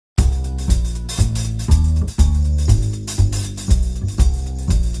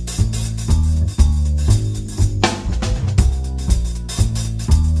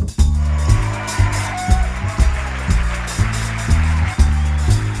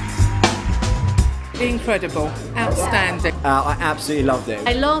Incredible. Outstanding. I absolutely loved it.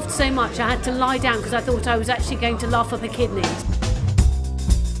 I laughed so much I had to lie down because I thought I was actually going to laugh up a kidney.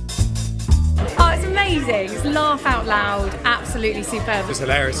 Oh, it's amazing. It's laugh out loud. Absolutely superb. It's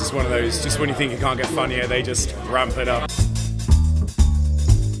hilarious. It's one of those, just when you think it can't get funnier, they just ramp it up.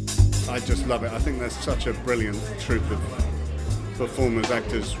 I just love it. I think there's such a brilliant troupe of performers,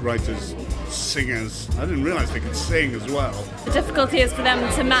 actors, writers, singers. I didn't realise they could sing as well. The difficulty is for them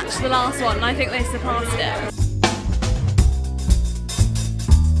to match the last one, and I think they surpassed it.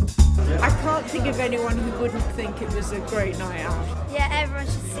 I can't think of anyone who wouldn't think it was a great night out. Yeah, everyone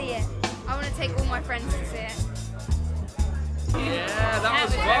should see it. I want to take all my friends to see it. Yeah, that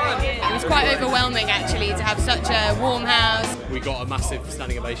was fun. It was quite overwhelming actually to have such a warm house. We got a massive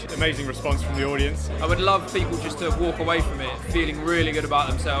standing ovation. Amazing response from the audience. I would love people just to walk away from it feeling really good about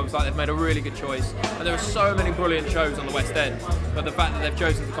themselves, like they've made a really good choice. And there are so many brilliant shows on the West End, but the fact that they've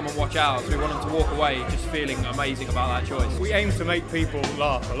chosen to come and watch ours, we want them to walk away just feeling amazing about that choice. We aim to make people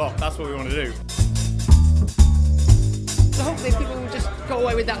laugh a lot. That's what we want to do. So hopefully people will just go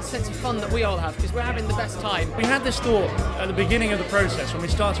away with that sense of fun that we all have, because we're having the best time. We had this thought at the beginning of the process when we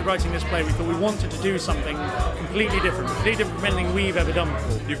started writing this play. We thought we wanted to do something completely different from anything we've ever done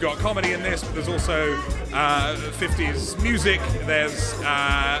before. You've got comedy in this, but there's also 50s music. There's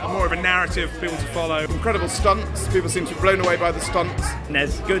more of a narrative for people to follow. Incredible stunts. People seem to be blown away by the stunts. And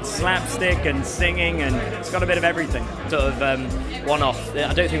there's good slapstick and singing, and it's got a bit of everything. Sort of one-off.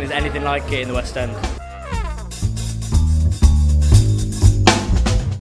 I don't think there's anything like it in the West End.